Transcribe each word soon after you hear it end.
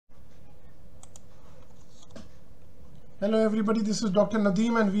Hello everybody, this is Dr.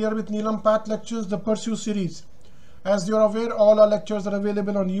 Nadeem and we are with Neelam Path Lectures, the Pursue series. As you are aware, all our lectures are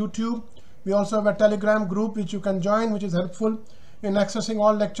available on YouTube. We also have a Telegram group which you can join, which is helpful in accessing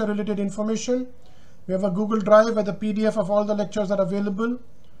all lecture related information. We have a Google Drive where the PDF of all the lectures are available.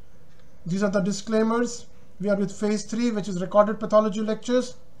 These are the disclaimers. We are with phase 3, which is recorded pathology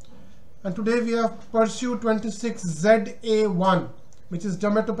lectures. And today we have Pursue 26 ZA1, which is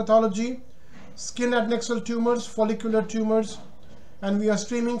Dermatopathology, Skin Adnexal Tumors, Follicular Tumours, and we are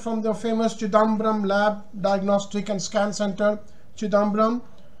streaming from the famous Chidambaram Lab, Diagnostic and Scan Center, Chidambaram.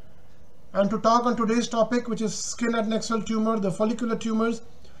 And to talk on today's topic, which is Skin Adnexal Tumour, the Follicular Tumours,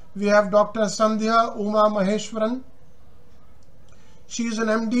 we have Dr. Sandyya Umamahesweran. She is an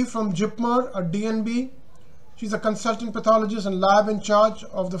MD from JIPMER, a DNB. She's a consultant pathologist and lab in charge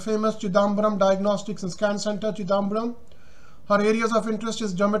of the famous Chidambaram Diagnostics and Scan Center, Chidambaram. Her areas of interest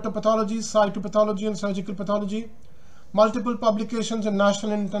is dermatopathology, cytopathology and surgical pathology. Multiple publications in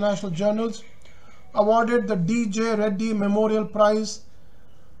national and international journals. Awarded the DJ REDDY Memorial Prize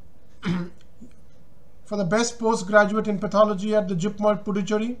for the best postgraduate in pathology at the JIPMER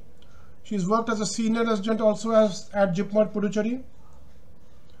Puducherry. She's worked as a senior resident also at JIPMER Puducherry.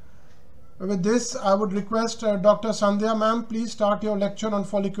 With this, I would request Dr. Sandyya ma'am, please start your lecture on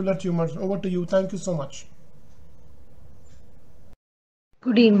follicular tumors. Over to you. Thank you so much.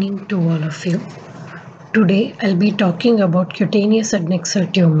 Good evening to all of you. Today I'll be talking about cutaneous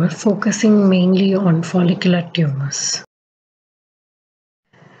adnexal tumor, focusing mainly on follicular tumors.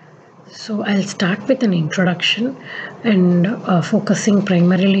 So I'll start with an introduction and focusing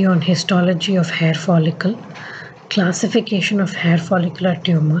primarily on histology of hair follicle, classification of hair follicular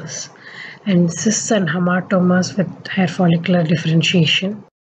tumors, and cysts and hamartomas with hair follicular differentiation,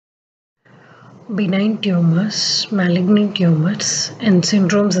 benign tumors, malignant tumors, and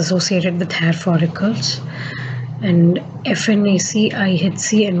syndromes associated with hair follicles, and FNAC,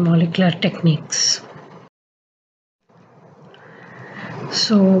 IHC, and molecular techniques.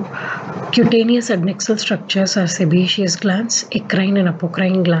 So, cutaneous adnexal structures are sebaceous glands, eccrine and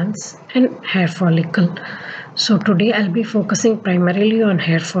apocrine glands, and hair follicle. So today I'll be focusing primarily on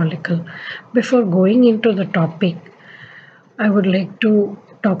hair follicle. Before going into the topic, I would like to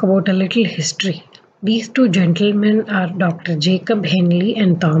talk about a little history. These two gentlemen are Dr. Jacob Henle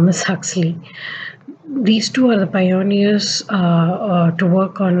and Thomas Huxley. These two are the pioneers to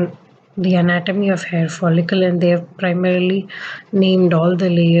work on the anatomy of hair follicle, and they have primarily named all the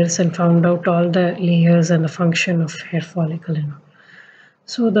layers and found out all the layers and the function of hair follicle.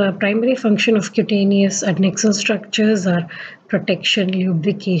 So the primary function of cutaneous adnexal structures are protection,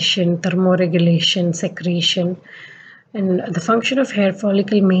 lubrication, thermoregulation, secretion. And the function of hair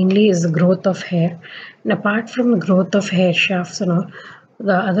follicle mainly is the growth of hair. And apart from the growth of hair shafts and all,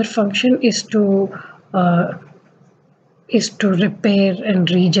 the other function is to repair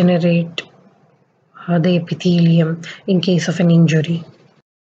and regenerate the epithelium in case of an injury.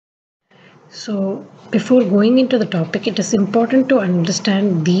 So before going into the topic, it is important to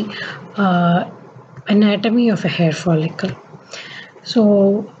understand the anatomy of a hair follicle.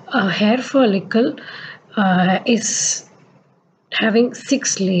 So a hair follicle is having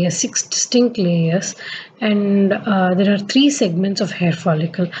 6 distinct layers, and there are 3 segments of hair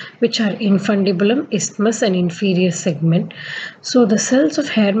follicle, which are infundibulum, isthmus, and inferior segment. So the cells of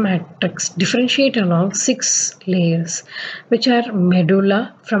hair matrix differentiate along 6 layers, which are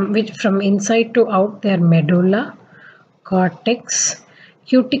medulla, from inside to out they are medulla, cortex,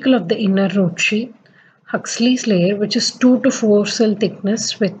 cuticle of the inner root sheath, Huxley's layer, which is 2 to 4 cell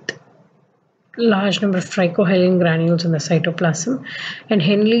thickness with large number of trichohyalin granules in the cytoplasm, and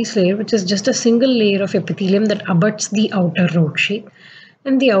Henle's layer, which is just a single layer of epithelium that abuts the outer root sheath,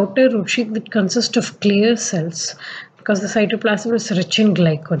 and the outer root sheath which consists of clear cells because the cytoplasm is rich in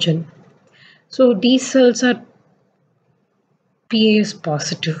glycogen. So these cells are PAS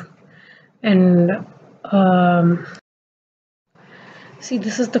positive, and see,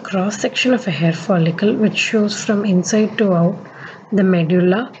 this is the cross section of a hair follicle, which shows from inside to out the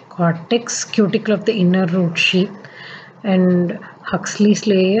medulla, cortex, cuticle of the inner root sheath, and Huxley's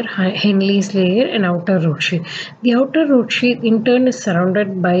layer, Henle's layer, and outer root sheath. The outer root sheath in turn is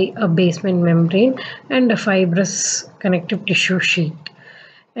surrounded by a basement membrane and a fibrous connective tissue sheath.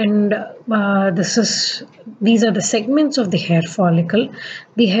 And these are the segments of the hair follicle.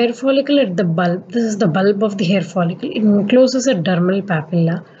 The hair follicle at the bulb, this is the bulb of the hair follicle. It encloses a dermal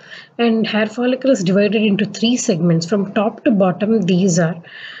papilla, and hair follicle is divided into 3 segments. From top to bottom, these are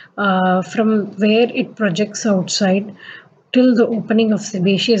from where it projects outside till the opening of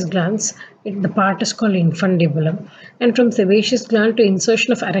sebaceous glands, the part is called infundibulum. And from sebaceous gland to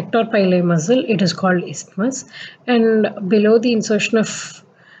insertion of arrector pili muscle, it is called isthmus. And below the insertion of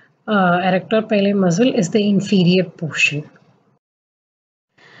arrector pili muscle is the inferior portion.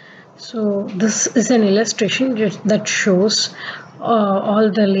 So this is an illustration that shows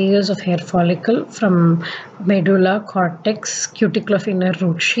all the layers of hair follicle from medulla, cortex, cuticle of inner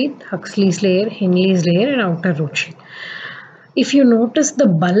root sheath, Huxley's layer, Henle's layer, and outer root sheath. If you notice the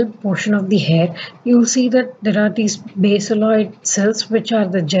bulb portion of the hair, you'll see that there are these basaloid cells, which are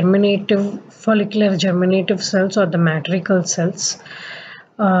the follicular germinative cells or the matrical cells.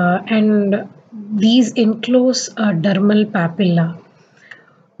 And these enclose a dermal papilla,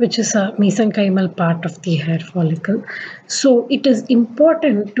 which is a mesenchymal part of the hair follicle. So it is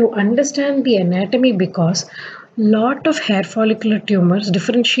important to understand the anatomy because lot of hair follicular tumors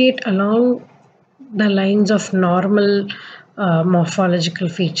differentiate along the lines of normal morphological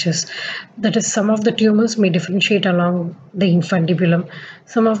features. That is, some of the tumors may differentiate along the infundibulum.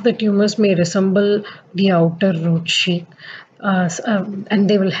 Some of the tumors may resemble the outer root sheath. And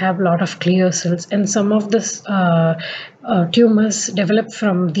they will have a lot of clear cells, and some of the tumors develop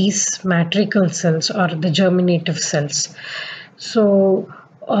from these matrical cells or the germinative cells. So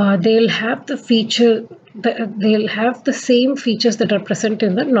they'll have the same features that are present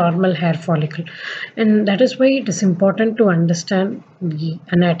in the normal hair follicle, and that is why it is important to understand the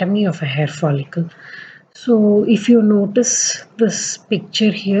anatomy of a hair follicle. So if you notice this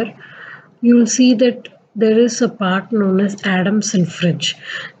picture here, you will see that there is a part known as Adamson fringe.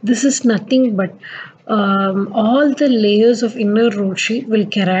 This is nothing but all the layers of inner root sheath will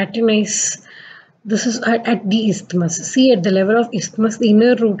keratinize. This is at the isthmus. See, at the level of isthmus, the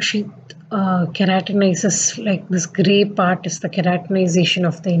inner root sheath keratinizes, like this gray part is the keratinization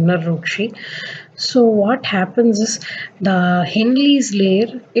of the inner root sheath. So what happens is the Henle's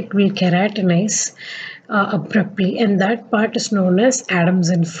layer, it will keratinize abruptly, and that part is known as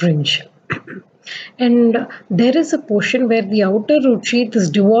Adamson fringe. And there is a portion where the outer root sheath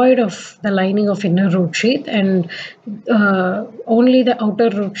is devoid of the lining of inner root sheath, and only the outer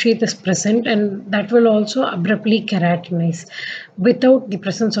root sheath is present, and that will also abruptly keratinize without the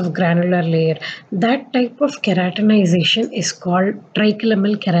presence of granular layer. That type of keratinization is called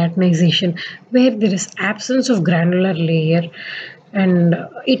tricholemmal keratinization, where there is absence of granular layer, and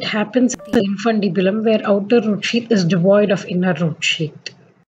it happens in the infundibulum, where outer root sheath is devoid of inner root sheath.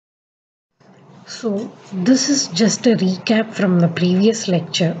 So this is just a recap from the previous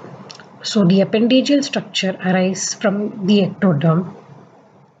lecture. So the appendageal structure arises from the ectoderm,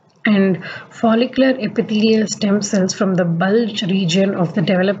 and follicular epithelial stem cells from the bulge region of the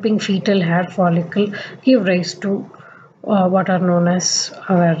developing fetal hair follicle give rise to what are known as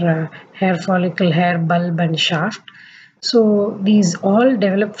our hair follicle, hair bulb, and shaft. So these all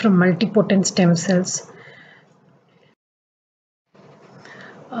develop from multipotent stem cells.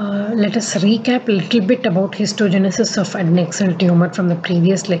 Let us recap a little bit about histogenesis of adnexal tumor from the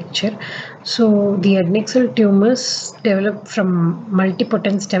previous lecture. So the adnexal tumors develop from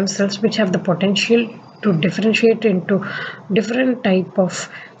multipotent stem cells which have the potential to differentiate into different type of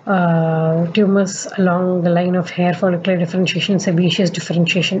tumors along the line of hair follicular differentiation, sebaceous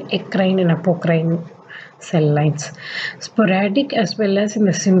differentiation, ecrine and apocrine cell lines. Sporadic as well as in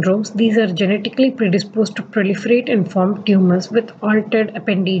the syndromes, these are genetically predisposed to proliferate and form tumors with altered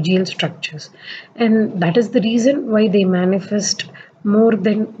appendageal structures, and that is the reason why they manifest more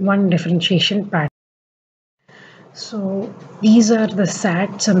than one differentiation pattern. So these are the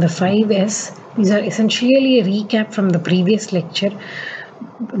SATs and the 5S. These are essentially a recap from the previous lecture.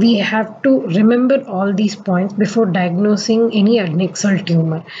 We have to remember all these points before diagnosing any adnexal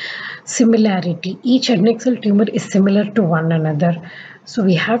tumor. Similarity. Each adnexal tumor is similar to one another. So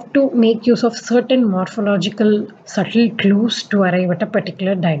we have to make use of certain morphological subtle clues to arrive at a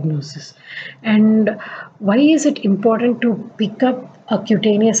particular diagnosis. And why is it important to pick up a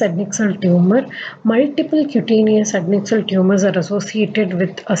cutaneous adnexal tumor? Multiple cutaneous adnexal tumors are associated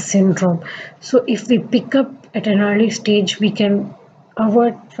with a syndrome. So if we pick up at an early stage, we can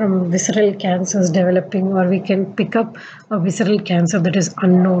avoid from visceral cancers developing, or we can pick up a visceral cancer that is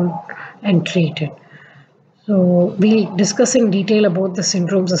unknown and treated. So we'll discuss in detail about the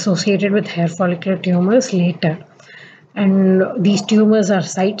syndromes associated with hair follicular tumors later. And these tumors are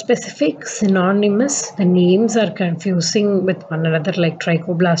site-specific, synonymous. The names are confusing with one another, like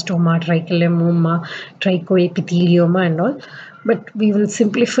trichoblastoma, tricholemoma, trichoepithelioma and all. But we will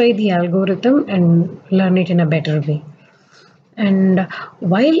simplify the algorithm and learn it in a better way. And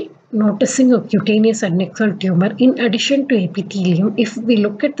while noticing a cutaneous adnexal tumor, in addition to epithelium, if we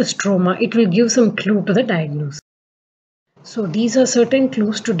look at the stroma, it will give some clue to the diagnosis. So these are certain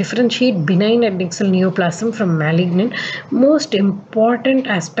clues to differentiate benign adnexal neoplasm from malignant. Most important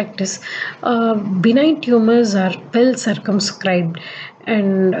aspect is benign tumors are well circumscribed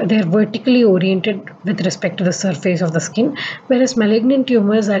and they are vertically oriented with respect to the surface of the skin, whereas malignant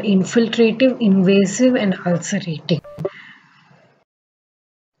tumors are infiltrative, invasive and ulcerating.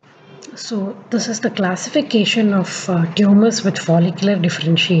 So this is the classification of tumors with follicular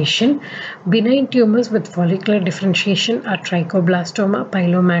differentiation. Benign tumors with follicular differentiation are trichoblastoma,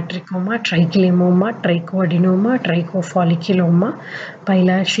 pilomatricoma, tricholemoma, trichoadenoma, trichofolliculoma,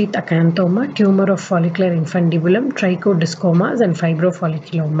 pilar sheath acanthoma, tumor of follicular infundibulum, trichodiscomas and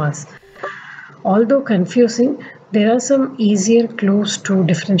fibrofolliculomas. Although confusing, there are some easier clues to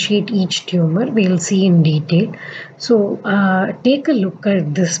differentiate each tumor. We'll see in detail. So take a look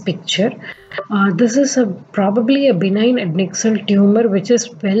at this picture. This is probably a benign adnexal tumor which is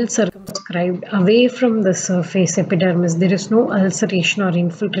well circumscribed away from the surface epidermis. There is no ulceration or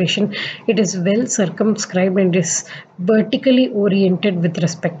infiltration. It is well circumscribed and is vertically oriented with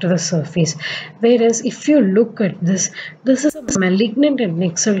respect to the surface. Whereas if you look at this is a malignant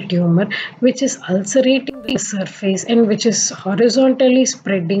adnexal tumor which is ulcerating the surface and which is horizontally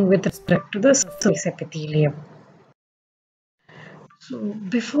spreading with respect to the surface epithelium. So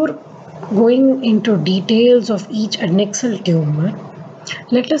before going into details of each adnexal tumor,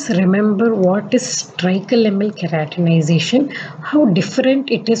 let us remember what is tricholemmal keratinization, how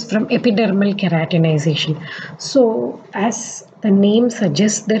different it is from epidermal keratinization. So as the name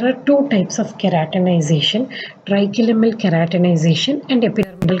suggests, there are two types of keratinization, tricholemmal keratinization and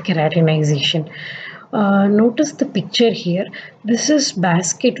epidermal keratinization. Notice the picture here. This is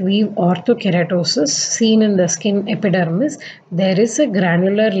basket weave orthokeratosis seen in the skin epidermis. There is a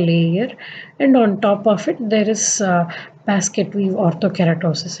granular layer and on top of it there is basket weave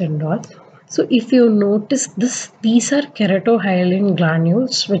orthokeratosis and all. So if you notice this, these are keratohyalin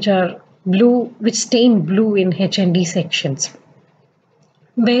granules which are blue, which stain blue in H&D sections.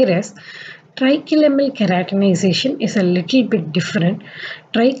 Whereas tricholemmal keratinization is a little bit different.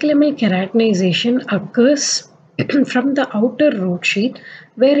 Tricholemmal keratinization occurs from the outer root sheath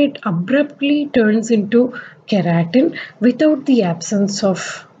where it abruptly turns into keratin without the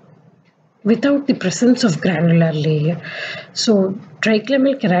presence of granular layer. So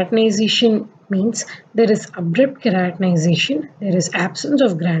tricholemmal keratinization means there is abrupt keratinization, there is absence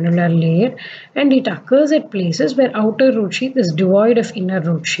of granular layer, and it occurs at places where outer root sheath is devoid of inner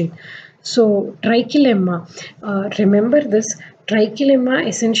root sheath. So tricholemma, remember this, tricholemma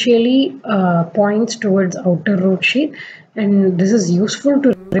essentially points towards outer root sheath, and this is useful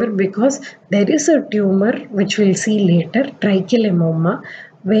to remember because there is a tumor which we'll see later, tricholemoma,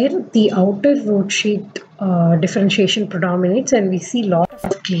 where the outer root sheath differentiation predominates and we see lot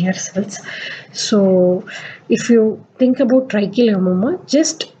of clear cells. So if you think about tricholemoma,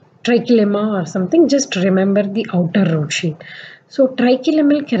 just tricholemma or something, just remember the outer root sheath. So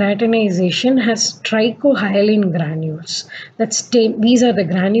tricholemmal keratinization has trichohyalin granules that stain. These are the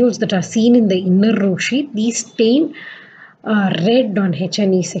granules that are seen in the inner root sheath. These stain red on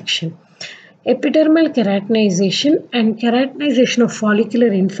H&E section. Epidermal keratinization and keratinization of follicular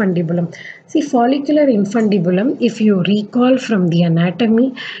infundibulum. See, follicular infundibulum, if you recall from the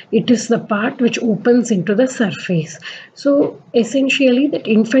anatomy, it is the part which opens into the surface. So essentially that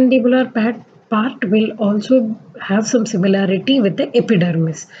infundibular part will also have some similarity with the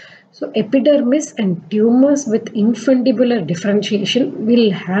epidermis. So epidermis and tumors with infundibular differentiation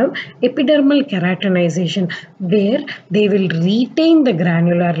will have epidermal keratinization where they will retain the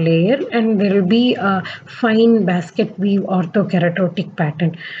granular layer and there will be a fine basket weave orthokeratotic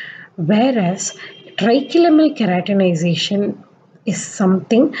pattern. Whereas tricholemmal keratinization is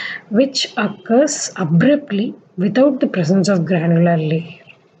something which occurs abruptly without the presence of granular layer.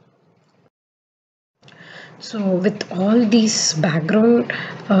 So with all these background,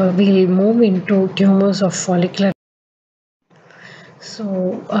 we'll move into tumors of follicular. So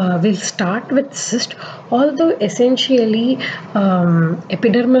we'll start with cyst. Although essentially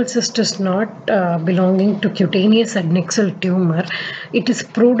epidermal cyst is not belonging to cutaneous adnexal tumor, it is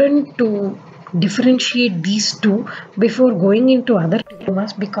prudent to differentiate these two before going into other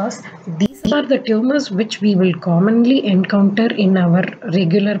tumors because these are the tumors which we will commonly encounter in our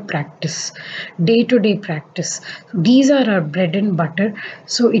regular practice, day-to-day practice. These are our bread and butter.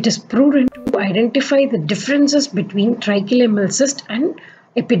 So it is prudent to identify the differences between tricholemmal cyst and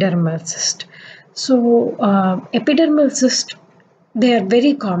epidermal cyst. So epidermal cyst, they are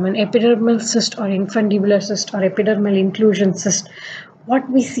very common. Epidermal cyst or infundibular cyst or epidermal inclusion cyst, what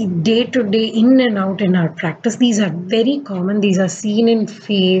we see day to day in and out in our practice, these are very common. These are seen in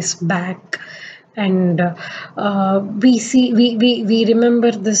face, back, And we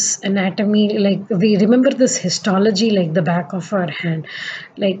remember this anatomy, like we remember this histology like the back of our hand.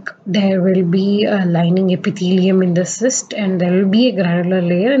 Like there will be a lining epithelium in the cyst, and there will be a granular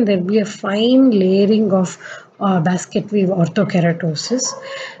layer, and there will be a fine layering of basket weave orthokeratosis.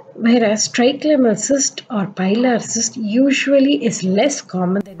 Whereas tricholemmal cyst or pilar cyst usually is less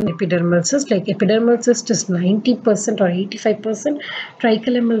common than epidermal cyst. Like epidermal cyst is 90% or 85%.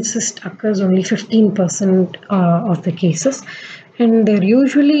 Tricholemmal cyst occurs only 15% of the cases. And they're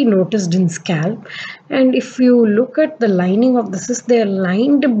usually noticed in scalp. And if you look at the lining of the cyst, they are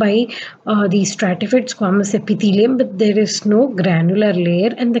lined by the stratified squamous epithelium, but there is no granular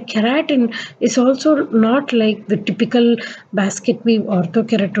layer, and the keratin is also not like the typical basket weave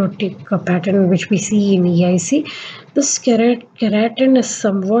orthokeratotic pattern which we see in EIC. This keratin is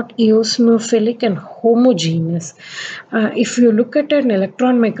somewhat eosinophilic and homogeneous. If you look at an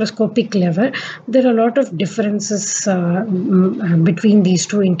electron microscopic level, there are a lot of differences between these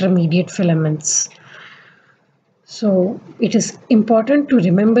two intermediate filaments. So it is important to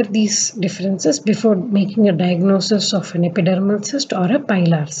remember these differences before making a diagnosis of an epidermal cyst or a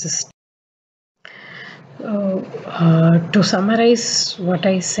pilar cyst. To summarize what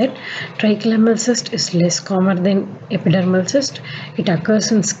I said, tricholemmal cyst is less common than epidermal cyst. It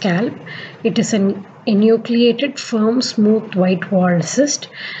occurs in scalp. It is an enucleated, firm, smooth, white-walled cyst.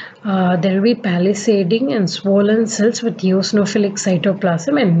 There will be palisading and swollen cells with eosinophilic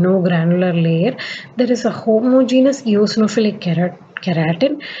cytoplasm and no granular layer. There is a homogeneous eosinophilic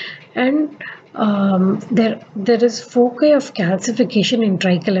keratin, and there is foci of calcification in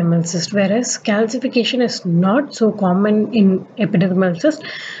tricholemmal cyst, whereas calcification is not so common in epidermal cyst,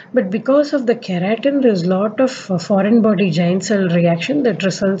 but because of the keratin, there is a lot of foreign body giant cell reaction that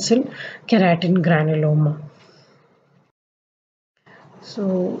results in keratin granuloma.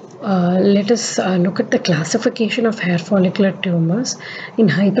 So let us look at the classification of hair follicular tumors. In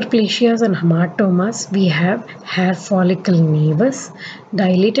hyperplasias and hematomas, we have hair follicle nevus,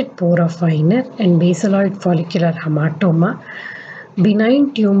 dilated pora finer, and basaloid follicular hematoma.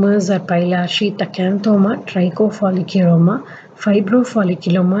 Benign tumors are pilar sheath acanthoma, trichofolliculoma,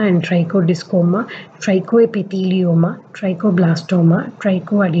 fibrofolliculoma and trichodiscoma, trichoepithelioma, trichoblastoma,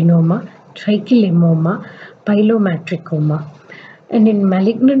 trichoadenoma, tricholemoma, pilomatricoma. And in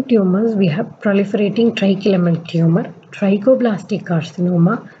malignant tumors, we have proliferating tricholemmal tumor, trichoblastic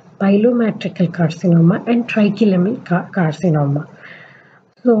carcinoma, pilomatrical carcinoma, and tricholemmal carcinoma.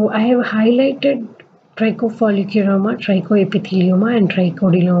 So I have highlighted trichofolliculoma, trichoepithelioma, and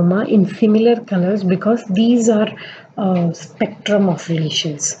trichoadenoma in similar colors because these are spectrum of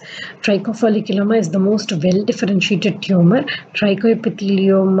lesions. Trichofolliculoma is the most well differentiated tumor.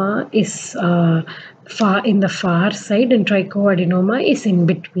 Trichoepithelioma is far in the far side, and trichoadenoma is in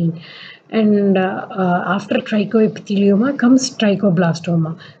between. And after trichoepithelioma comes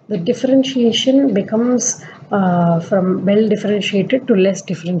trichoblastoma. The differentiation becomes from well differentiated to less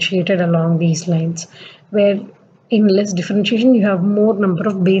differentiated along these lines, where in less differentiation you have more number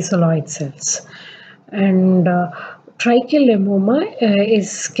of basaloid cells. And tricholemoma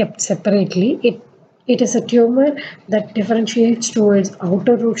is kept separately. It is a tumor that differentiates towards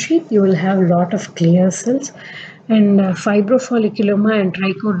outer root sheath. You will have a lot of clear cells. And fibrofolliculoma and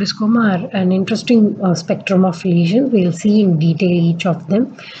trichodiscoma are an interesting spectrum of lesions. We'll see in detail each of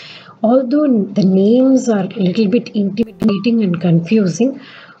them. Although the names are a little bit intimidating and confusing,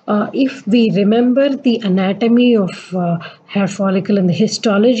 if we remember the anatomy of hair follicle and the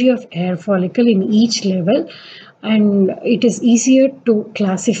histology of hair follicle in each level, and it is easier to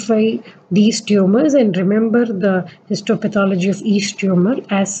classify these tumors and remember the histopathology of each tumor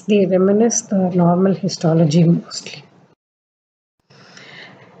as they reminisce the normal histology mostly.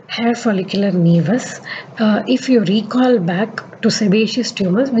 Hair follicular nevus. If you recall back to sebaceous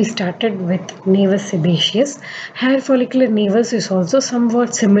tumors, we started with nevus sebaceous. Hair follicular nevus is also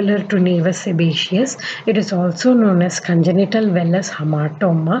somewhat similar to nevus sebaceous. It is also known as congenital vellus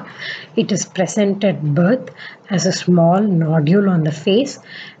hematoma. It is present at birth as a small nodule on the face,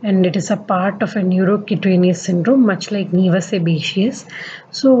 and it is a part of a neurocutaneous syndrome, much like nevus sebaceous.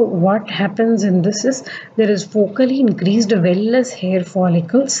 So what happens in this is there is focally increased vellus hair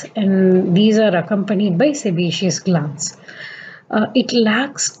follicles, and these are accompanied by sebaceous glands. It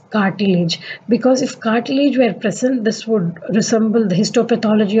lacks cartilage, because if cartilage were present, this would resemble, the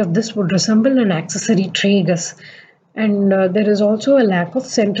histopathology of this would resemble an accessory tragus. And there is also a lack of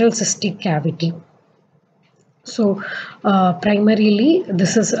central cystic cavity. So primarily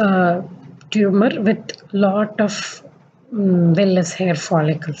this is a tumor with lot of vellus hair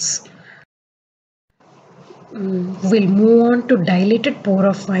follicles. we'll move on to dilated pore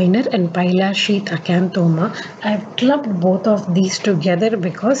of Weiner and pilar sheath acanthoma. I've clubbed both of these together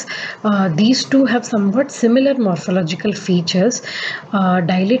because these two have somewhat similar morphological features.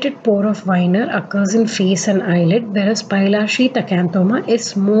 Dilated pore of Weiner occurs in face and eyelid, whereas pilar sheath acanthoma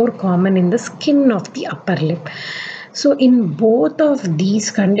is more common in the skin of the upper lip. So in both of these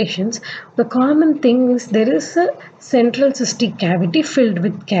conditions, the common thing is there is a central cystic cavity filled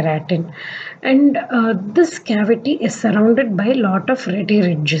with keratin, and this cavity is surrounded by a lot of reddy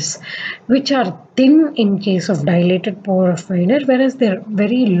ridges, which are thin in case of dilated pore of Weiner, whereas they're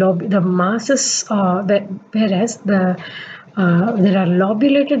very the masses, whereas there are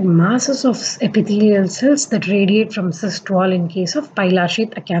lobulated masses of epithelial cells that radiate from cyst wall in case of pilar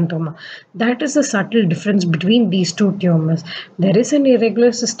sheath acanthoma. That is the subtle difference between these two tumors. There is an irregular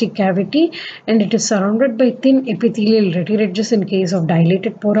cystic cavity and it is surrounded by thin epithelial reddy ridges in case of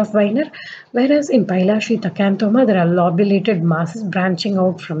dilated pore of Weiner, whereas in pilar sheath acanthoma there are lobulated masses branching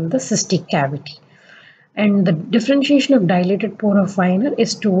out from the cystic cavity. And the differentiation of dilated pore of Weiner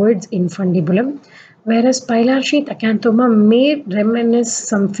is towards infundibulum, whereas pilar sheath acanthoma may reminisce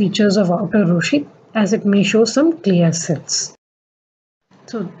some features of outer row sheath as it may show some clear cells.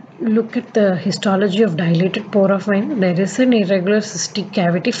 So look at the histology of dilated pore of Weiner. There is an irregular cystic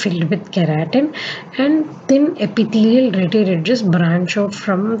cavity filled with keratin and thin epithelial reddy ridges branch out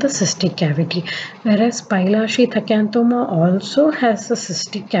from the cystic cavity, whereas pilar sheath acanthoma also has a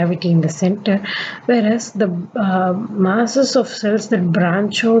cystic cavity in the center, whereas the masses of cells that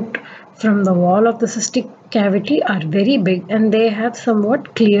branch out from the wall of the cystic cavity are very big and they have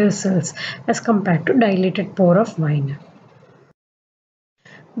somewhat clear cells as compared to dilated pore of Weiner.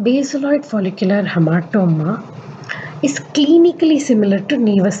 Basaloid follicular hematoma is clinically similar to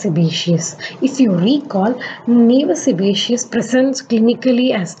nevus sebaceous. If you recall, nevus sebaceous presents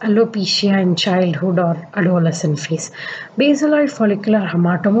clinically as alopecia in childhood or adolescent phase. Basaloid follicular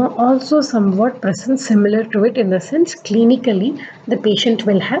hematoma also somewhat presents similar to it in the sense clinically the patient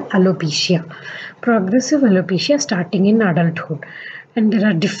will have alopecia, progressive alopecia starting in adulthood, and there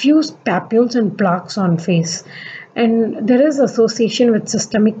are diffuse papules and plaques on face. And there is association with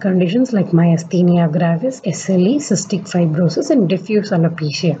systemic conditions like myasthenia gravis, SLE, cystic fibrosis, and diffuse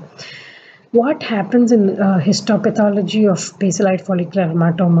alopecia. What happens in histopathology of basaloid follicular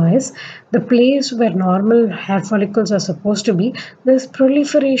hematoma is the place where normal hair follicles are supposed to be, there's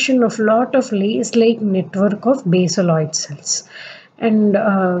proliferation of lot of lace-like network of basaloid cells, and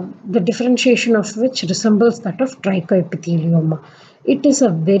the differentiation of which resembles that of trichoepithelioma. It is a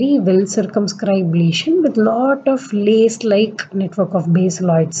very well circumscribed lesion with lot of lace-like network of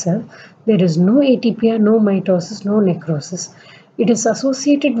basaloid cell. There is no atypia, no mitosis, no necrosis. It is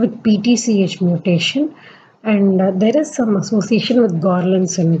associated with PTCH mutation, and there is some association with Gorlin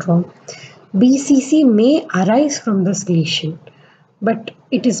syndrome. BCC may arise from this lesion, but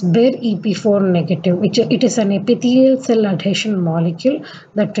it is bare EP4 negative. It is an epithelial cell adhesion molecule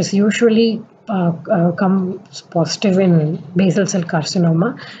that is usually comes positive in basal cell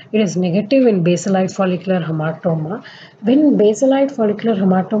carcinoma. It is negative in basaloid follicular hematoma. When basaloid follicular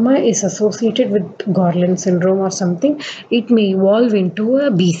hematoma is associated with Gorlin syndrome or something, it may evolve into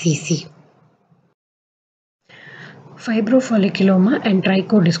a BCC. Fibrofolliculoma and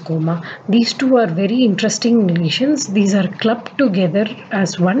trichodiscoma. These two are very interesting lesions. These are clubbed together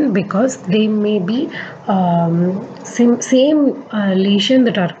as one because they may be same lesion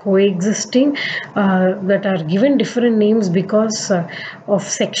that are coexisting, that are given different names because of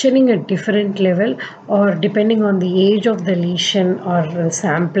sectioning at different level or depending on the age of the lesion or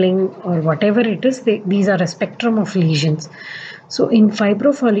sampling or whatever it is. These are a spectrum of lesions. So in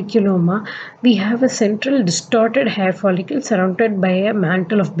fibrofolliculoma, we have a central distorted hair follicle surrounded by a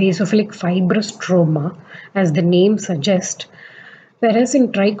mantle of basophilic fibrous stroma, as the name suggests. Whereas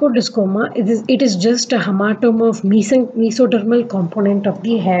in trichodiscoma, it is just a hematoma of mesodermal component of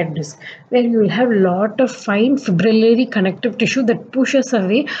the hair disc, where you will have a lot of fine fibrillary connective tissue that pushes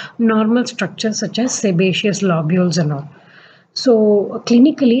away normal structures such as sebaceous lobules and all. So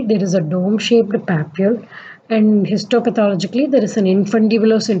clinically, there is a dome-shaped papule, and histopathologically, there is an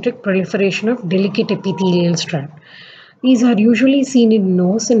infundibulocentric proliferation of delicate epithelial strand. These are usually seen in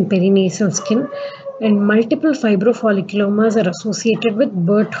nose and perinasal skin, and multiple fibrofolliculomas are associated with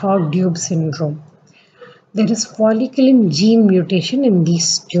Birt-Hogg-Dube syndrome. There is folliculin gene mutation in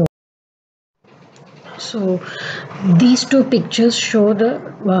these tumors. So these two pictures show the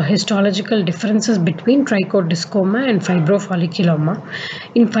histological differences between trichodiscoma and fibrofolliculoma.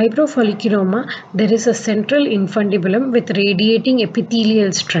 In fibrofolliculoma, there is a central infundibulum with radiating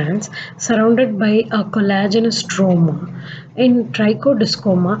epithelial strands surrounded by a collagenous stroma. In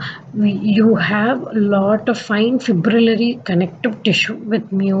trichodiscoma, you have a lot of fine fibrillary connective tissue with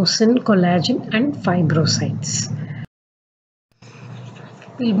mucin, collagen and fibrocytes.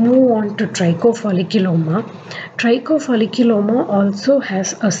 We move on to trichofolliculoma. Trichofolliculoma also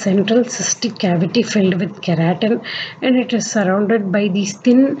has a central cystic cavity filled with keratin, and it is surrounded by these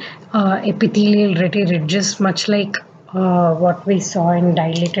thin epithelial rete ridges, much like what we saw in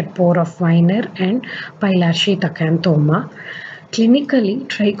dilated pore of Weiner and Pilarchi acanthoма. Clinically,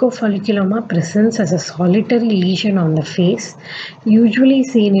 trichofolliculoma presents as a solitary lesion on the face, usually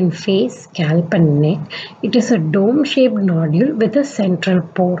seen in face, scalp and neck. It is a dome-shaped nodule with a central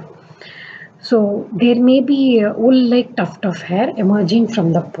pore. So there may be a wool-like tuft of hair emerging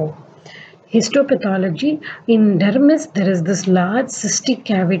from the pore. Histopathology, in dermis there is this large cystic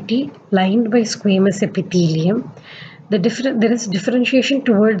cavity lined by squamous epithelium. There is differentiation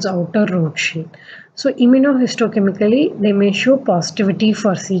towards outer root sheath. So immunohistochemically, they may show positivity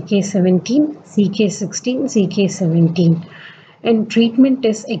for CK17, CK16, CK17. And treatment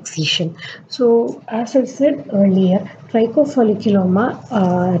is excision. So as I said earlier, trichofolliculoma,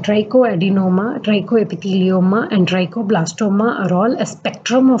 trichoadenoma, trichoepithelioma and trichoblastoma are all a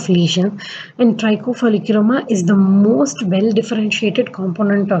spectrum of lesion, and trichofolliculoma is the most well differentiated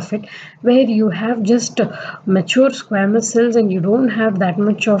component of it, where you have just mature squamous cells and you don't have that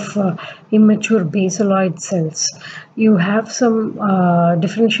much of immature basaloid cells. You have some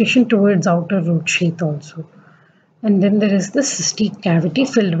differentiation towards outer root sheath also. And then there is the cystic cavity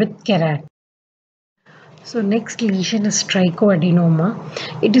filled with keratin. So next lesion is trichoadenoma.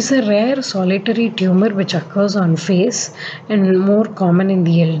 It is a rare solitary tumor which occurs on face and more common in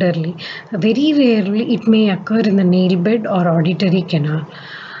the elderly. Very rarely it may occur in the nail bed or auditory canal.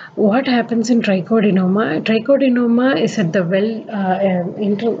 What happens in trichoadenoma? Trichoadenoma is at the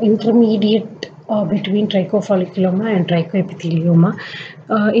intermediate between trichofolliculoma and trichoepithelioma.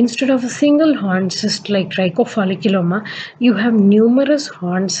 Instead of a single horn cyst like trichofolliculoma, you have numerous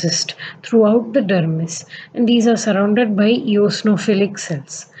horn cysts throughout the dermis, and these are surrounded by eosinophilic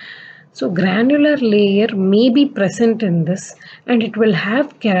cells. So granular layer may be present in this, and it will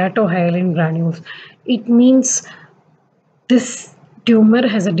have keratohyalin granules. It means this tumor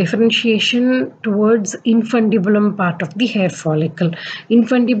has a differentiation towards infundibulum part of the hair follicle.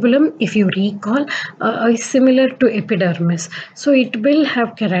 Infundibulum, if you recall, is similar to epidermis. So it will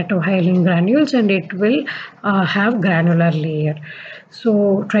have keratohyalin granules and it will have granular layer.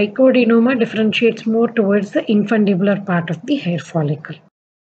 So trichoadenoma differentiates more towards the infundibular part of the hair follicle.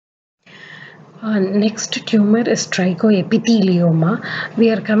 Next tumor is trichoepithelioma.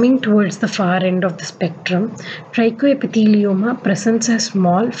 We are coming towards the far end of the spectrum. Trichoepithelioma presents as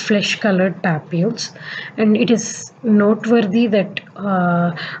small flesh-colored papules, and it is noteworthy that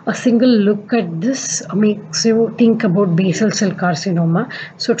a single look at this makes you think about basal cell carcinoma.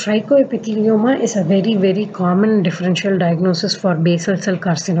 So trichoepithelioma is a very, very common differential diagnosis for basal cell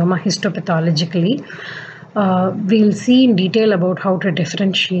carcinoma histopathologically. We'll see in detail about how to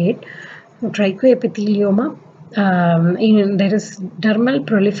differentiate. Trichoepithelioma, there is dermal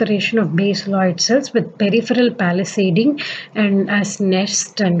proliferation of basaloid cells with peripheral palisading and as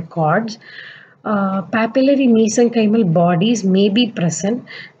nests and cords. Papillary mesenchymal bodies may be present.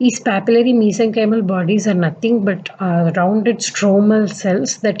 These papillary mesenchymal bodies are nothing but rounded stromal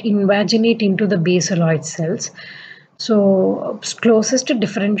cells that invaginate into the basaloid cells. So closest to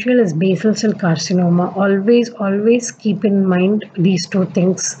differential is basal cell carcinoma. Always keep in mind these two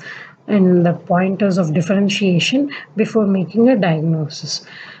things and the pointers of differentiation before making a diagnosis.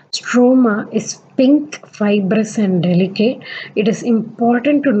 Stroma is pink, fibrous and delicate. It is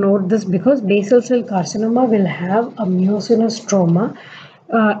important to note this because basal cell carcinoma will have a mucinous stroma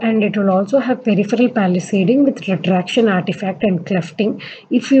and it will also have peripheral palisading with retraction artifact and clefting.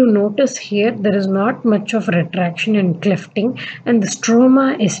 If you notice here, there is not much of retraction and clefting, and the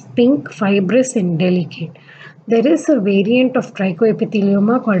stroma is pink, fibrous and delicate. There is a variant of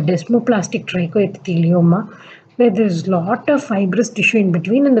trichoepithelioma called desmoplastic trichoepithelioma, where there is a lot of fibrous tissue in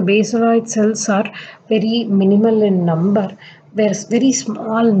between and the basaloid cells are very minimal in number. There is very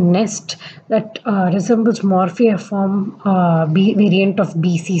small nest that resembles morphiform variant of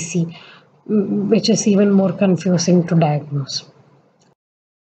BCC, which is even more confusing to diagnose.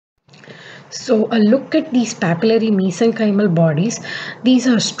 So a look at these papillary mesenchymal bodies. These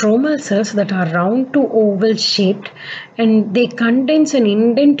are stromal cells that are round to oval shaped, and they condense and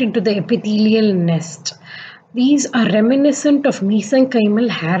indent into the epithelial nest. These are reminiscent of mesenchymal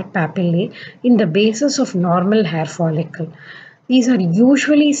hair papillae in the basis of normal hair follicle. These are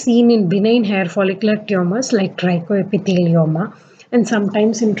usually seen in benign hair follicular tumors like trichoepithelioma and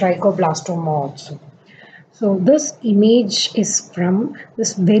sometimes in trichoblastoma also. So this image is from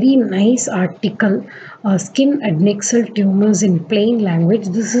this very nice article, Skin Adnexal Tumors in Plain Language.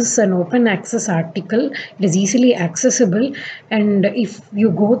 This is an open access article. It is easily accessible, and if you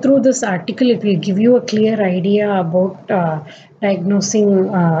go through this article, it will give you a clear idea about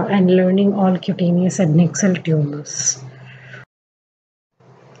diagnosing and learning all cutaneous adnexal tumors.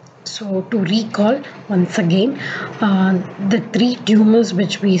 So to recall once again, the three tumors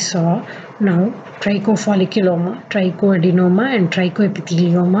which we saw now, trichofolliculoma, trichoadenoma and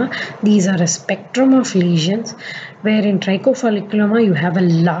trichoepithelioma, these are a spectrum of lesions where in trichofolliculoma you have a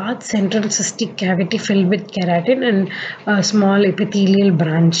large central cystic cavity filled with keratin and a small epithelial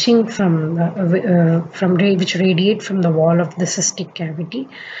branching from which radiate from the wall of the cystic cavity.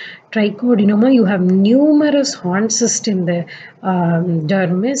 Trichoadenoma, you have numerous horn cysts in the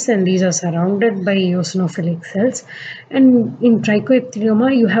dermis, and these are surrounded by eosinophilic cells. And in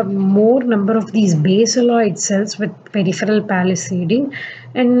trichoepithelioma, you have more number of these basaloid cells with peripheral palisading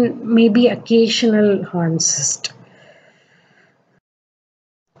and maybe occasional horn cyst.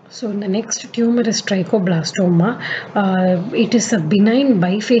 So the next tumor is trichoblastoma. It is a benign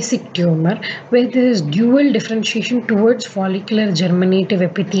biphasic tumor where there is dual differentiation towards follicular germinative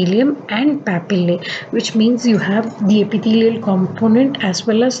epithelium and papillae, which means you have the epithelial component as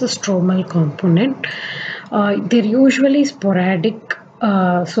well as the stromal component. They're usually sporadic,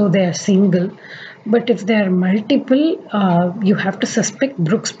 so they are single. But if they are multiple, you have to suspect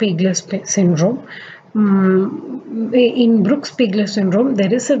Brooks-Spiegler syndrome. In Brooks-Spiegler syndrome,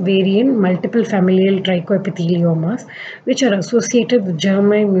 there is a variant, multiple familial trichoepitheliomas, which are associated with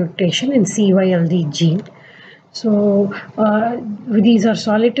germline mutation in CYLD gene. So these are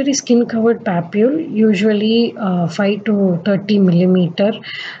solitary skin-covered papule, usually 5 to 30 millimeter,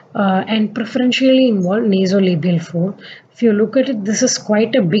 and preferentially involve nasolabial fold. If you look at it, this is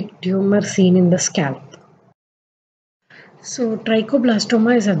quite a big tumor seen in the scalp. So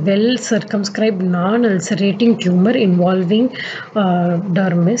trichoblastoma is a well circumscribed non-ulcerating tumor involving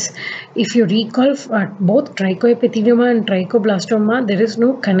dermis. If you recall, both trichoepithelioma and trichoblastoma, there is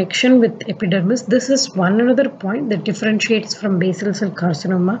no connection with epidermis. This is one another point that differentiates from basal cell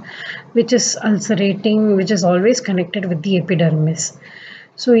carcinoma, which is ulcerating, which is always connected with the epidermis.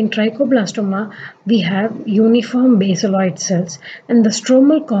 So in trichoblastoma, we have uniform basaloid cells, and the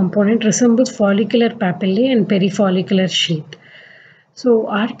stromal component resembles follicular papillae and perifollicular sheath. So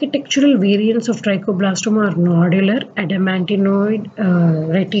architectural variants of trichoblastoma are nodular, adamantinoid,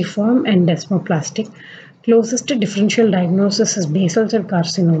 retiform, and desmoplastic. Closest to differential diagnosis is basal cell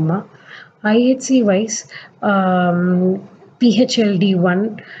carcinoma. IHC wise,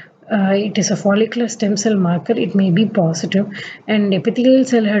 PHLD1. It is a follicular stem cell marker. It may be positive, and epithelial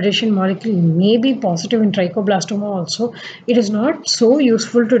cell adhesion molecule may be positive in trichoblastoma also. It is not so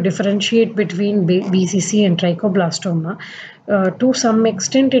useful to differentiate between BCC and trichoblastoma. To some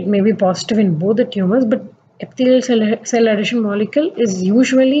extent, it may be positive in both the tumors, but epithelial cell adhesion molecule is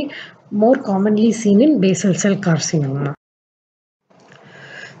usually more commonly seen in basal cell carcinoma.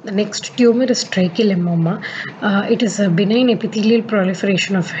 The next tumor is tricholemoma. It is a benign epithelial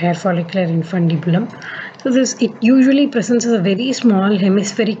proliferation of hair follicular infundibulum. So it usually presents as a very small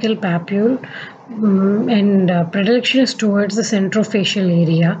hemispherical papule, and predilection is towards the centrofacial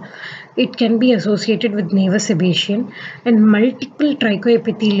area. It can be associated with nevus sebaceum, and multiple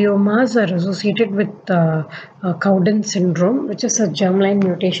trichoepitheliomas are associated with Cowden syndrome, which is a germline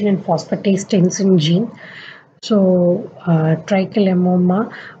mutation in phosphatase tensin gene. So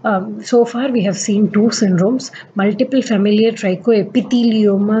tricholemoma, so far we have seen two syndromes. Multiple familial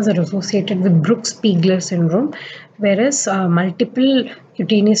trichoepitheliomas are associated with Brooks-Spiegler syndrome, whereas multiple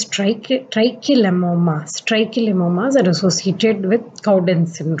cutaneous tricholemomas are associated with Cowden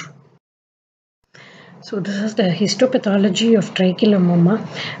syndrome. So this is the histopathology of tricholemoma,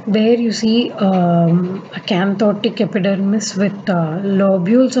 where you see a canthotic epidermis with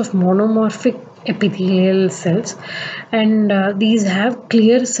lobules of monomorphic epithelial cells, and these have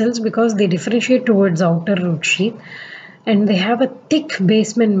clear cells because they differentiate towards outer root sheath, and they have a thick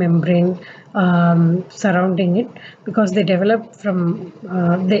basement membrane surrounding it because they develop from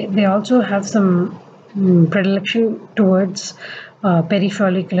they also have some predilection towards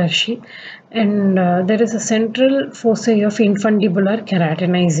perifollicular sheath, and there is a central foci of infundibular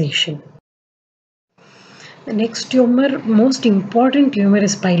keratinization. The next tumor, most important tumor,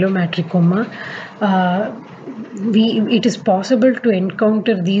 is pilomatricoma. It is possible to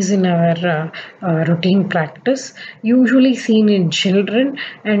encounter these in our routine practice, usually seen in children,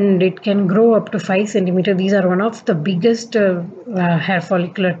 and it can grow up to 5 centimeters. These are one of the biggest hair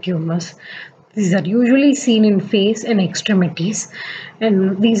follicular tumors. These are usually seen in face and extremities,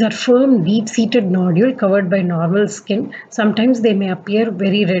 and these are firm, deep-seated nodule covered by normal skin. Sometimes they may appear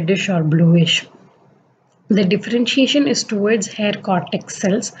very reddish or bluish. The differentiation is towards hair cortex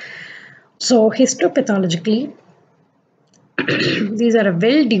cells. So histopathologically, these are a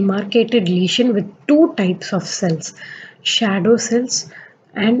well demarcated lesion with two types of cells, shadow cells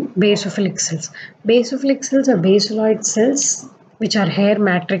and basophilic cells. Basophilic cells are basaloid cells, which are hair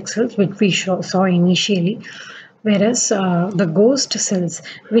matrix cells, which we saw initially, whereas the ghost cells,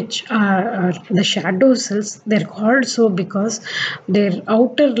 which are the shadow cells, they're called so because their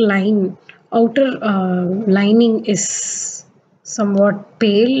outer lining is somewhat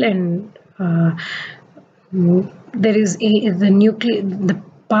pale, and there is the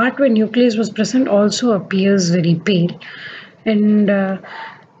part where nucleus was present also appears very pale, and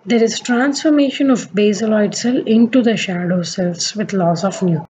there is transformation of basaloid cell into the shadow cells with loss of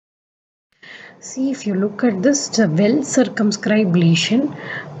nucleus. See, if you look at this, it's a well circumscribed lesion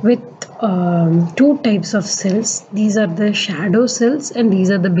with two types of cells. These are the shadow cells and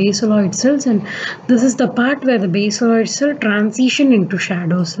these are the basaloid cells, and this is the part where the basaloid cell transition into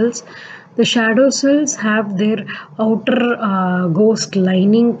shadow cells. The shadow cells have their outer ghost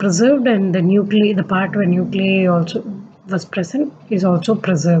lining preserved, and the part where nuclei also was present is also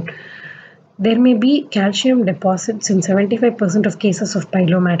preserved. There may be calcium deposits in 75% of cases of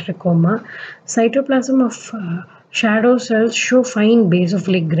pilomatricoma. Cytoplasm of shadow cells show fine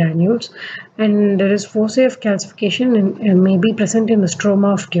basophilic granules, and there is foci of calcification and may be present in the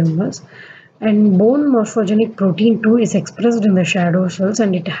stroma of tumors. And bone morphogenic protein 2 is expressed in the shadow cells,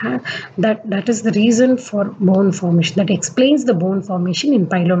 and that is the reason for bone formation. That explains the bone formation in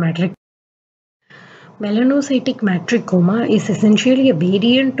pilomatricoma. Melanocytic matricoma is essentially a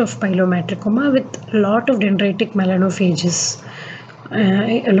variant of pilomatricoma with a lot of dendritic melanophages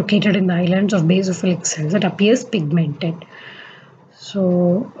located in the islands of basophilic cells. It appears pigmented.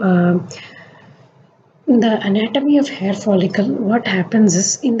 So, in the anatomy of hair follicle, what happens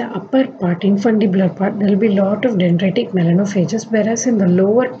is in the upper part, infundibular part, there will be a lot of dendritic melanophages, whereas in the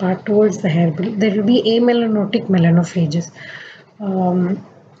lower part towards the hair, there will be amelanotic melanophages.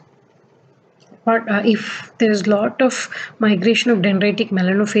 But if there is a lot of migration of dendritic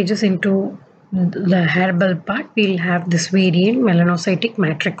melanophages into the hair bulb part, we will have this variant melanocytic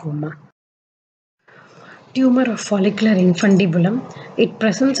matricoma. Tumor of follicular infundibulum. It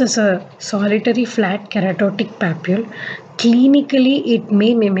presents as a solitary flat keratotic papule. Clinically, it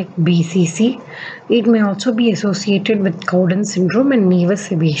may mimic BCC. It may also be associated with Cowden syndrome and nevus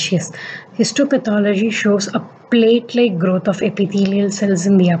sebaceous. Histopathology shows a plate-like growth of epithelial cells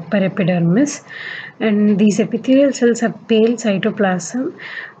in the upper epidermis, and these epithelial cells have pale cytoplasm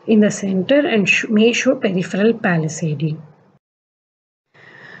in the center and may show peripheral palisading.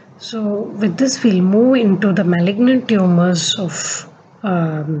 So with this, we'll move into the malignant tumors of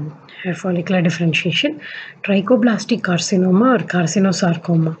hair follicular differentiation, trichoblastic carcinoma or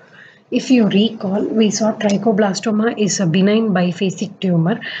carcinosarcoma. If you recall, we saw trichoblastoma is a benign biphasic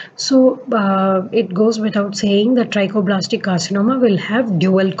tumor. So it goes without saying that trichoblastic carcinoma will have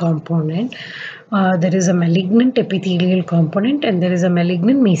dual component. There is a malignant epithelial component and there is a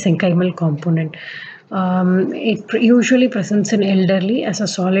malignant mesenchymal component. It usually presents in elderly as a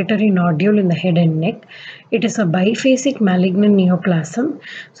solitary nodule in the head and neck. It is a biphasic malignant neoplasm.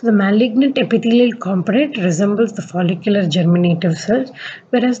 So the malignant epithelial component resembles the follicular germinative cells,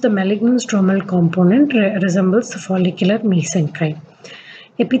 whereas the malignant stromal component resembles the follicular mesenchyme.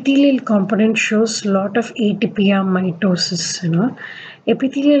 Epithelial component shows a lot of atypia, mitosis.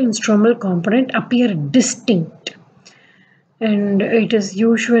 Epithelial and stromal component appear distinct, and it is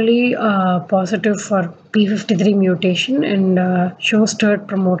usually positive for p53 mutation and shows third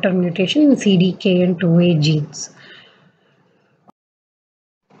promoter mutation in CDK and 2A genes.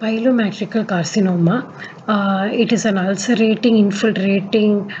 Pilomatrical carcinoma, it is an ulcerating,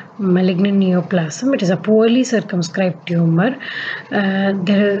 infiltrating malignant neoplasm. It is a poorly circumscribed tumor.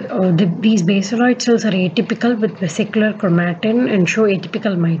 These basaloid cells are atypical with vesicular chromatin and show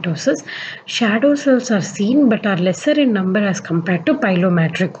atypical mitosis. Shadow cells are seen but are lesser in number as compared to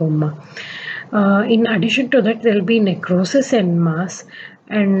pilomatricoma. In addition to that, there will be necrosis and mass.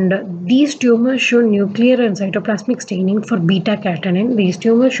 And these tumors show nuclear and cytoplasmic staining for beta-catenin. These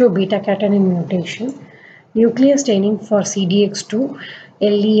tumors show beta-catenin mutation, nuclear staining for CDX2,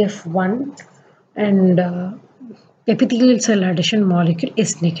 LEF1, and epithelial cell adhesion molecule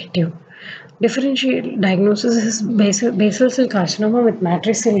is negative. Differential diagnosis is basal cell carcinoma with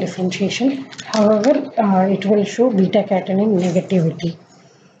matrix cell differentiation. However, it will show beta-catenin negativity.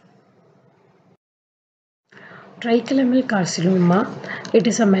 Tricholemmal carcinoma, it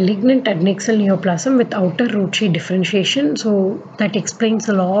is a malignant adnexal neoplasm with outer root sheet differentiation. So that explains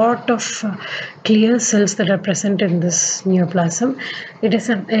a lot of clear cells that are present in this neoplasm.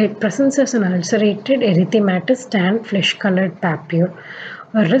 It presents as an ulcerated erythematous tan flesh colored papule.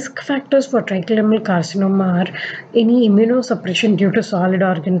 Risk factors for tricholemmal carcinoma are any immunosuppression due to solid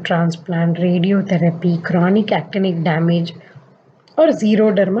organ transplant, radiotherapy, chronic actinic damage, or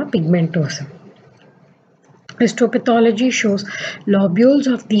xeroderma pigmentosum. Histopathology shows lobules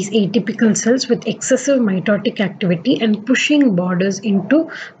of these atypical cells with excessive mitotic activity and pushing borders into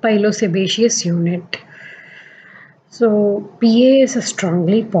pilosebaceous unit. So PA is a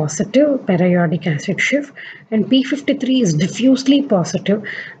strongly positive periodic acid shift and P53 is diffusely positive.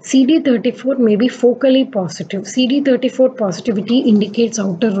 CD34 may be focally positive. CD34 positivity indicates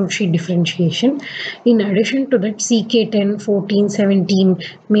outer root sheet differentiation. In addition to that, CK10, 14, 17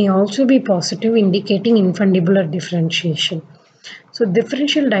 may also be positive, indicating infundibular differentiation. So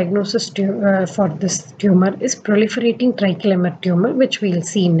differential diagnosis for this tumor is proliferating tricholemmal tumor, which we'll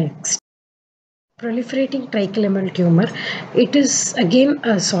see next. Proliferating tricholemmal tumor, it is again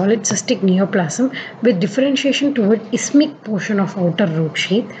a solid cystic neoplasm with differentiation toward isthmic portion of outer root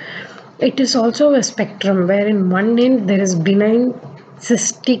sheath. It is also a spectrum where in one end there is benign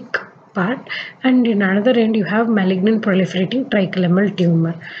cystic part and in another end you have malignant proliferating tricholemmal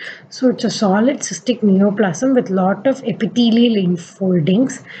tumor. So it's a solid cystic neoplasm with lot of epithelial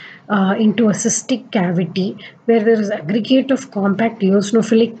enfoldings into a cystic cavity where there is aggregate of compact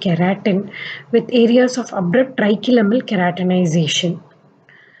eosinophilic keratin with areas of abrupt tricholemmal keratinization.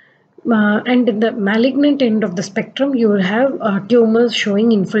 And in the malignant end of the spectrum, you will have tumors showing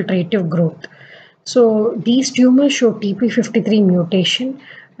infiltrative growth. So these tumors show TP53 mutation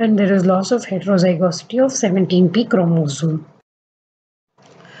and there is loss of heterozygosity of 17p chromosome.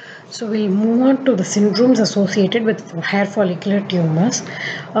 So we'll move on to the syndromes associated with hair follicular tumors.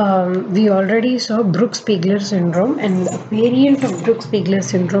 We already saw Brooks-Spiegler syndrome and a variant of Brooks-Spiegler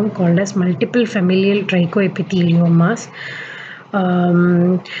syndrome called as multiple familial trichoepitheliomas.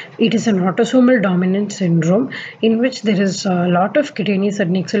 It is an autosomal dominant syndrome in which there is a lot of cutaneous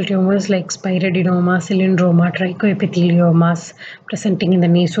adnexal tumors like spiridinoma, cylindroma, trichoepitheliomas presenting in the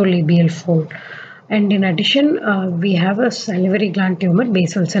nasolabial fold. And in addition, we have a salivary gland tumor,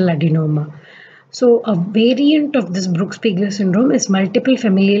 basal cell adenoma. So a variant of this Brooks-Spiegler syndrome is multiple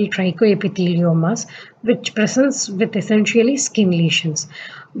familial trichoepitheliomas, which presents with essentially skin lesions.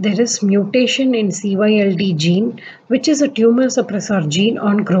 There is mutation in CYLD gene, which is a tumor suppressor gene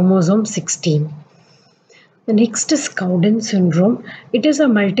on chromosome 16. The next is Cowden syndrome. It is a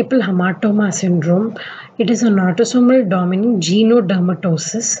multiple hamartoma syndrome. It is an autosomal dominant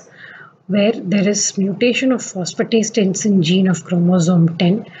genodermatosis where there is mutation of phosphatase tensin gene of chromosome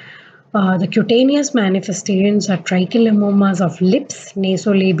 10. The cutaneous manifestations are tricholemomas of lips,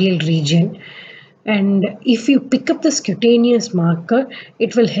 nasolabial region. And if you pick up this cutaneous marker,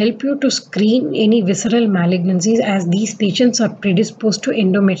 it will help you to screen any visceral malignancies as these patients are predisposed to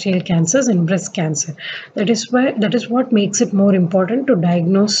endometrial cancers and breast cancer. That is what makes it more important to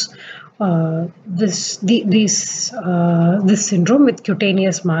diagnose this syndrome with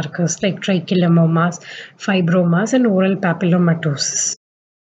cutaneous markers like tricholemomas, fibromas, and oral papillomatosis.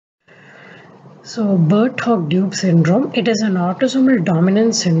 So Birt-Hogg-Dube syndrome, it is an autosomal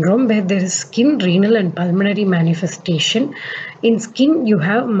dominant syndrome where there is skin, renal and pulmonary manifestation. In skin, you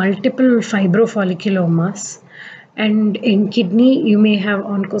have multiple fibrofolliculomas and in kidney, you may have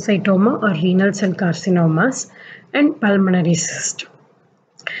oncocytoma or renal cell carcinomas and pulmonary cyst.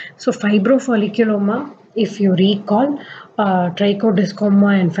 So fibrofolliculoma, if you recall,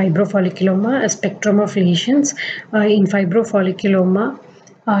 trichodiscoma and fibrofolliculoma, a spectrum of lesions. In fibrofolliculoma,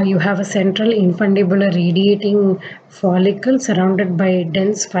 you have a central infundibular radiating follicle surrounded by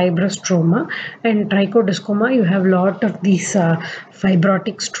dense fibrous stroma, and trichodiscoma you have lot of these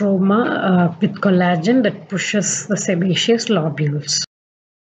fibrotic stroma with collagen that pushes the sebaceous lobules.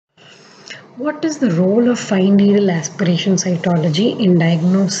 What is the role of fine needle aspiration cytology in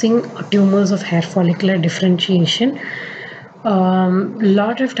diagnosing tumors of hair follicular differentiation?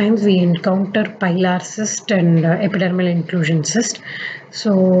 Lot of times we encounter pilar cyst and epidermal inclusion cyst.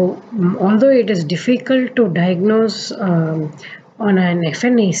 So although it is difficult to diagnose on an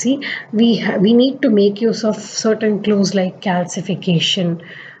FNAC, we need to make use of certain clues like calcification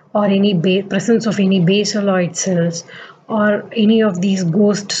or any presence of any basaloid cells or any of these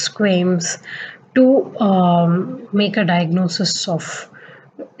ghost squames to make a diagnosis of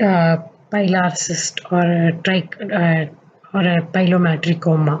pilar cyst or a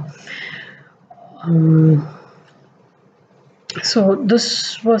pilomatricoma. So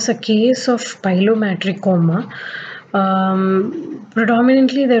this was a case of pilomatricoma.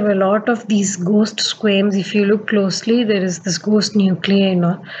 Predominantly, there were a lot of these ghost squames. If you look closely, there is this ghost nuclei and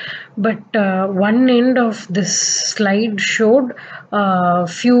all. But one end of this slide showed a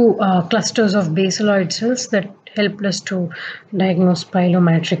few clusters of basaloid cells that helped us to diagnose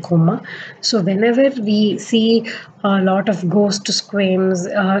pilomatricoma. So whenever we see a lot of ghost squames,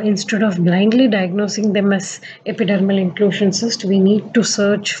 instead of blindly diagnosing them as epidermal inclusion cyst, we need to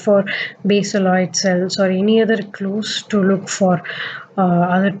search for basaloid cells or any other clues to look for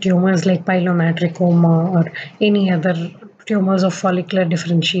other tumors like pilomatricoma or any other tumors of follicular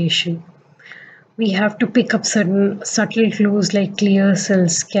differentiation. We have to pick up certain subtle clues like clear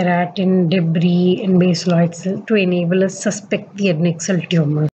cells, keratin, debris, and basaloid cells to enable us suspect the adnexal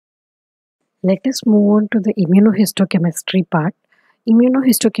tumor. Let us move on to the immunohistochemistry part.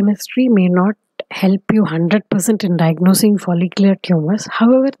 Immunohistochemistry may not help you 100% in diagnosing follicular tumors.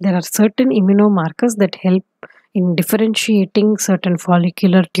 However, there are certain immunomarkers that help in differentiating certain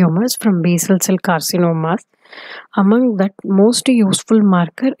follicular tumors from basal cell carcinomas. Among that, most useful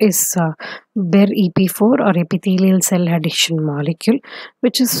marker is BER-EP4 or epithelial cell adhesion molecule,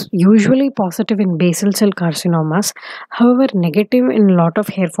 which is usually positive in basal cell carcinomas, however negative in a lot of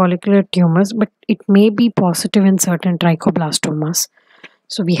hair follicular tumors, but it may be positive in certain trichoblastomas.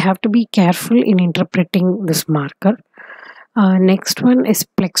 So we have to be careful in interpreting this marker. Next one is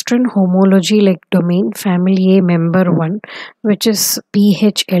plextrin homology like domain family A member 1, which is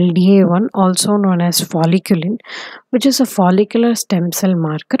PHLDA1, also known as folliculin, which is a follicular stem cell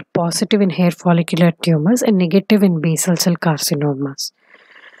marker positive in hair follicular tumors and negative in basal cell carcinomas.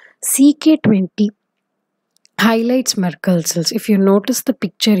 CK20 highlights Merkel cells. If you notice the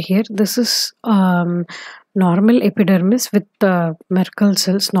picture here, this is normal epidermis with Merkel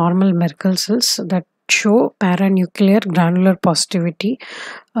cells, normal Merkel cells that show paranuclear granular positivity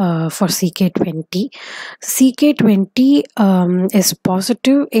for CK20. CK20 is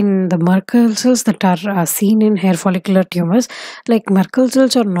positive in the Merkel cells that are seen in hair follicular tumors. Like Merkel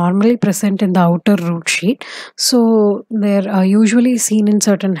cells are normally present in the outer root sheet, so they're usually seen in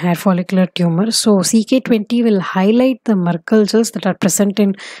certain hair follicular tumors. So CK20 will highlight the Merkel cells that are present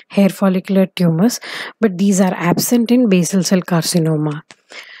in hair follicular tumors, but these are absent in basal cell carcinoma.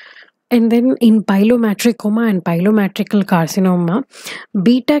 And then in pilomatricoma and pilomatrical carcinoma,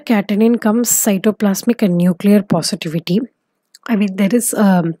 beta-catenin comes cytoplasmic and nuclear positivity. I mean, there is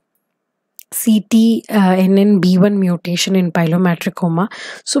CTNNB1 mutation in pilomatricoma.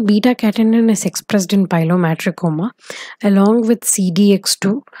 So beta-catenin is expressed in pilomatricoma along with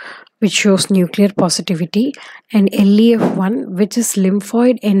CDX2, which shows nuclear positivity, and LEF1, which is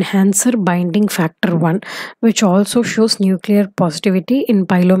lymphoid enhancer binding factor 1, which also shows nuclear positivity in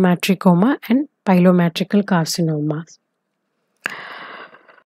pilomatricoma and pilomatrical carcinomas.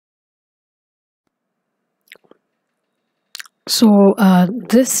 So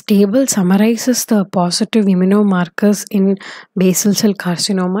this table summarizes the positive immunomarkers in basal cell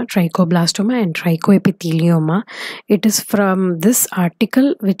carcinoma, trichoblastoma and trichoepithelioma. It is from this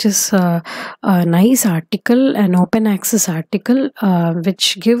article, which is a nice article, an open access article,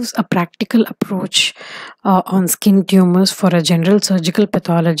 which gives a practical approach on skin tumors for a general surgical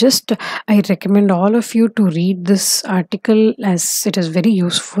pathologist. I recommend all of you to read this article as it is very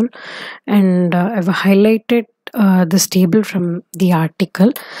useful, and I've highlighted this table from the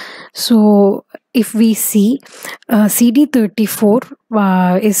article. So if we see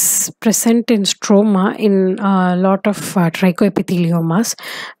CD34 is present in stroma in a lot of trichoepitheliomas,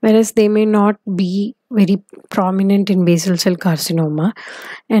 whereas they may not be very prominent in basal cell carcinoma.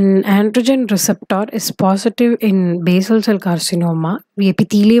 And androgen receptor is positive in basal cell carcinoma, the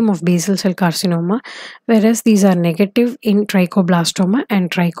epithelium of basal cell carcinoma, whereas these are negative in trichoblastoma and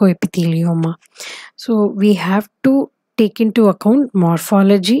trichoepithelioma. So we have to take into account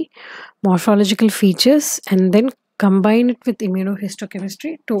morphology, morphological features, and then combine it with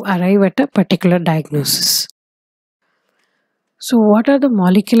immunohistochemistry to arrive at a particular diagnosis. So what are the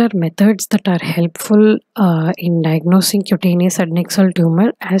molecular methods that are helpful in diagnosing cutaneous adnexal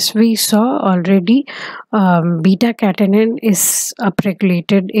tumor? As we saw already, beta-catenin is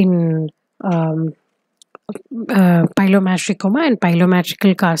upregulated in pilomatricoma and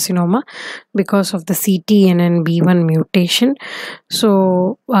pilomatrical carcinoma because of the CTNNB1 mutation.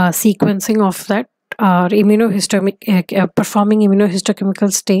 So sequencing of that performing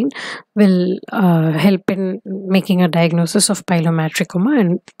immunohistochemical stain will help in making a diagnosis of pilomatricoma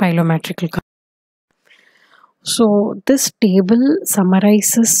and pilomatrical carcinoma. So this table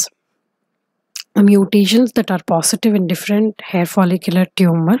summarizes mutations that are positive in different hair follicular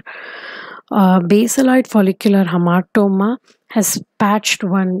tumor. Basaloid follicular hamartoma has patched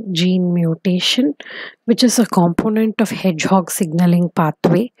 1 gene mutation, which is a component of hedgehog signaling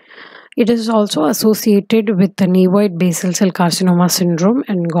pathway. It is also associated with the nevoid basal cell carcinoma syndrome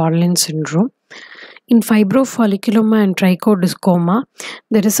and Gorlin syndrome. In fibrofolliculoma and trichodiscoma,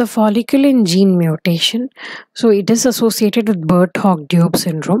 there is a folliculin gene mutation, so it is associated with Birt-Hogg-Dube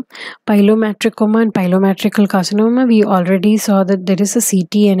syndrome. Pilomatricoma and pilomatrical carcinoma, we already saw that there is a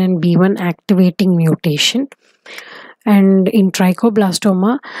CTNNB1 activating mutation. And in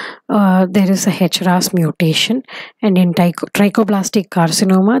trichoblastoma, there is a HRAS mutation. And in trichoblastic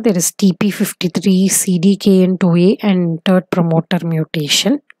carcinoma, there is TP53, CDKN2A, and third promoter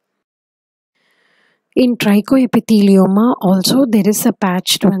mutation. In trichoepithelioma, also there is a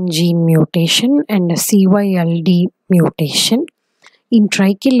patched 1 gene mutation and a CYLD mutation. In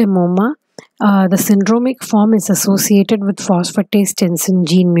tricholemoma, the syndromic form is associated with phosphatase tensin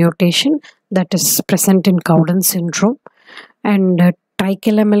gene mutation that is present in Cowden syndrome. And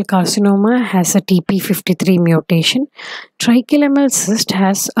tricholemal carcinoma has a TP53 mutation. Tricholemal cyst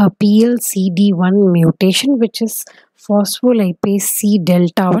has a PLCD1 mutation, which is phospholipase C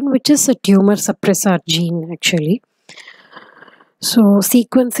delta 1, which is a tumor suppressor gene actually. So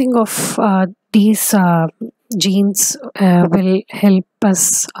sequencing of these genes will help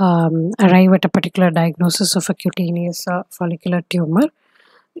us arrive at a particular diagnosis of a cutaneous follicular tumor.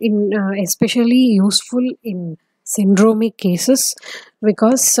 Especially useful in syndromic cases,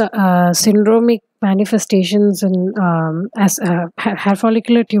 because syndromic manifestations in hair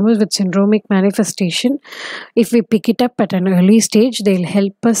follicular tumors with syndromic manifestation, if we pick it up at an early stage, they'll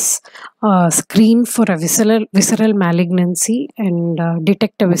help us screen for a visceral malignancy and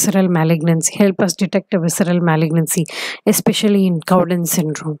detect a visceral malignancy, help us detect a visceral malignancy, especially in Cowden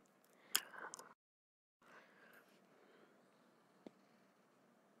syndrome.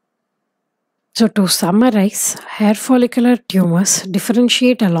 So to summarize, hair follicular tumors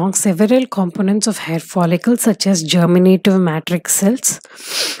differentiate along several components of hair follicles such as germinative matrix cells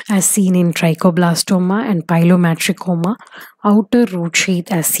as seen in trichoblastoma and pilomatricoma, outer root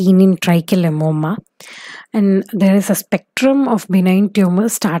sheath as seen in tricholemoma, and there is a spectrum of benign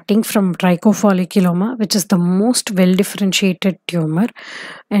tumors starting from trichofolliculoma, which is the most well differentiated tumor,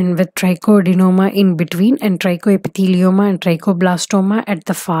 and with trichoadenoma in between, and trichoepithelioma and trichoblastoma at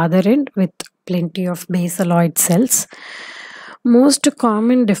the farther end with plenty of basaloid cells. Most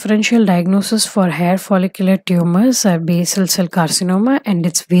common differential diagnosis for hair follicular tumors are basal cell carcinoma and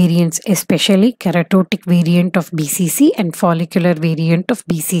its variants, especially keratotic variant of BCC and follicular variant of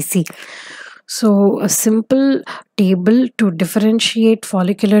BCC. So a simple table to differentiate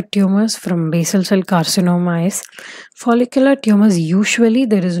follicular tumors from basal cell carcinoma is: follicular tumors, usually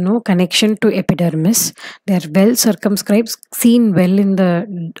there is no connection to epidermis. They are well circumscribed, seen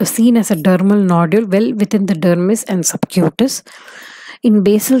as a dermal nodule well within the dermis and subcutis. In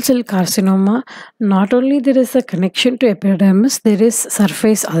basal cell carcinoma, not only there is a connection to epidermis, there is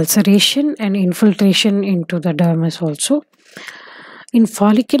surface ulceration and infiltration into the dermis also. In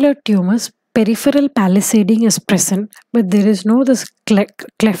follicular tumors, peripheral palisading is present, but there is no this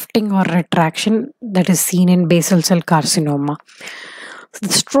clefting or retraction that is seen in basal cell carcinoma. The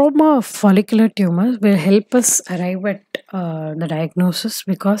stroma of follicular tumors will help us arrive at the diagnosis,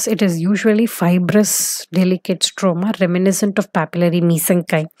 because it is usually fibrous, delicate stroma reminiscent of papillary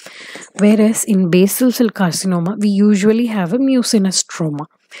mesenchyme, whereas in basal cell carcinoma, we usually have a mucinous stroma.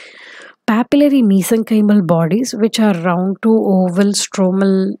 Papillary mesenchymal bodies, which are round to oval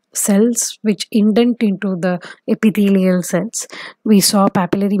stromal cells which indent into the epithelial cells. We saw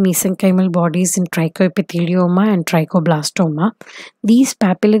papillary mesenchymal bodies in trichoepithelioma and trichoblastoma. These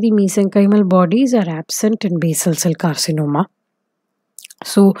papillary mesenchymal bodies are absent in basal cell carcinoma.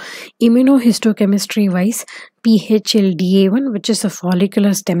 So immunohistochemistry wise, PHLDA1, which is a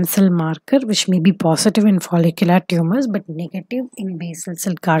follicular stem cell marker, which may be positive in follicular tumors but negative in basal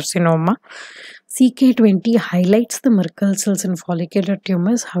cell carcinoma. CK20 highlights the Merkel cells in follicular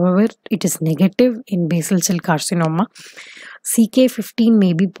tumors, however it is negative in basal cell carcinoma. CK15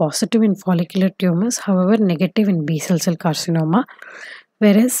 may be positive in follicular tumors, however negative in basal cell carcinoma,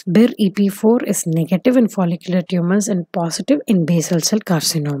 whereas BIR-EP4 is negative in follicular tumors and positive in basal cell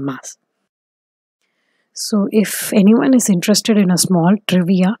carcinomas. So if anyone is interested in a small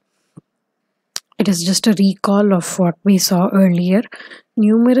trivia, it is just a recall of what we saw earlier.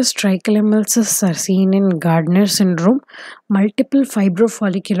 Numerous tricholemal cysts are seen in Gardner syndrome. Multiple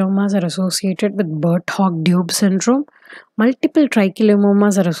fibrofolliculomas are associated with Birt-Hogg-Dube syndrome. Multiple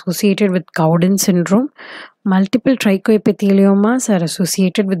trichoepitheliomas are associated with Cowden syndrome. Multiple trichoepitheliomas are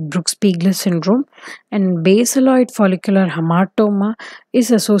associated with Brooks-Spiegel syndrome, and basaloid follicular hamartoma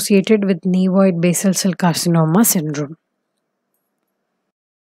is associated with nevoid basal cell carcinoma syndrome.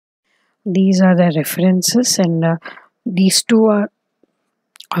 These are the references, and these two are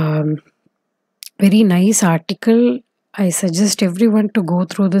very nice article. I suggest everyone to go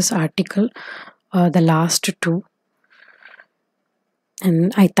through this article, the last two.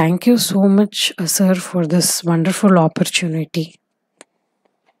 And I thank you so much, sir, for this wonderful opportunity.